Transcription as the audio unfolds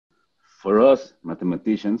For us,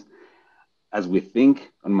 mathematicians, as we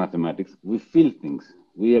think on mathematics, we feel things.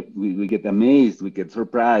 We get amazed, we get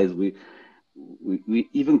surprised, we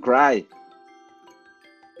even cry.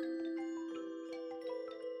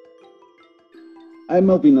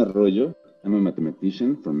 I'm Aubin Arroyo. I'm a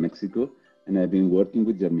mathematician from Mexico, and I've been working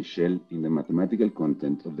with Jean-Michel in the mathematical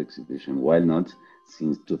content of the exhibition Why Not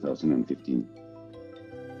since 2015.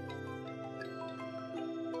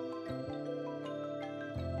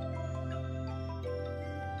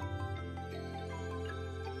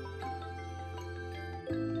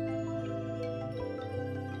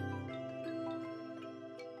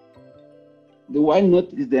 The why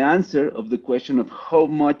not is the answer of the question of how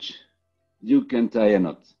much you can tie a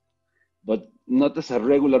knot, but not as a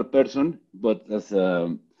regular person, but as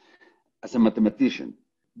a mathematician.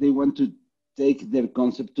 They want to take their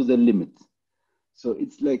concept to the limit. So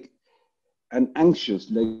it's like an anxious,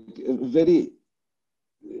 like a very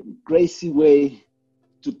crazy way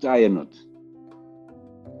to tie a knot.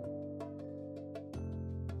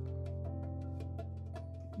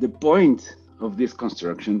 The point of this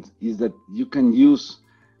construction is that you can use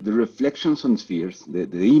the reflections on spheres,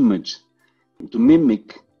 the image, to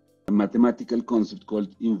mimic a mathematical concept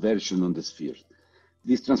called inversion on the sphere.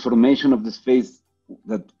 This transformation of the space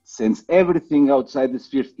that sends everything outside the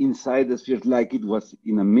sphere inside the sphere, like it was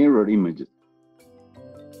in a mirror image.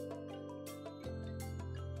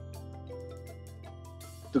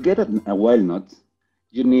 To get a wild knot,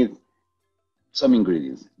 you need some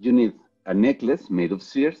ingredients. You need a necklace made of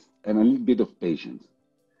spheres and a little bit of patience.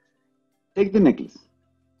 Take the necklace,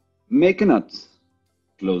 make a knot,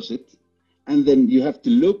 close it, and then you have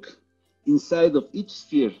to look inside of each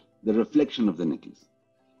sphere the reflection of the necklace.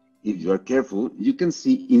 If you are careful, you can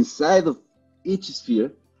see inside of each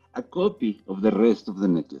sphere a copy of the rest of the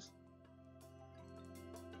necklace.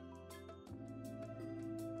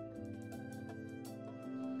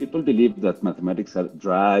 People believe that mathematics are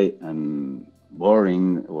dry and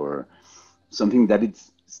boring, or something that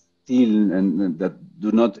it's still and that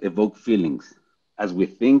do not evoke feelings. As we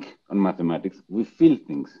think on mathematics, we feel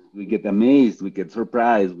things. We get amazed, we get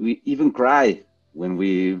surprised, we even cry when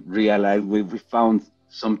we realize we found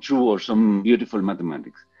some true or some beautiful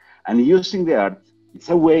mathematics. And using the art, it's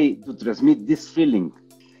a way to transmit this feeling.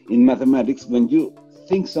 In mathematics, when you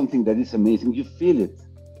think something that is amazing, you feel it.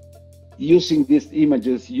 Using these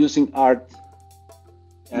images, using art,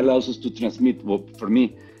 allows us to transmit, well, for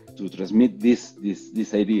me, to transmit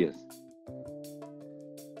these ideas.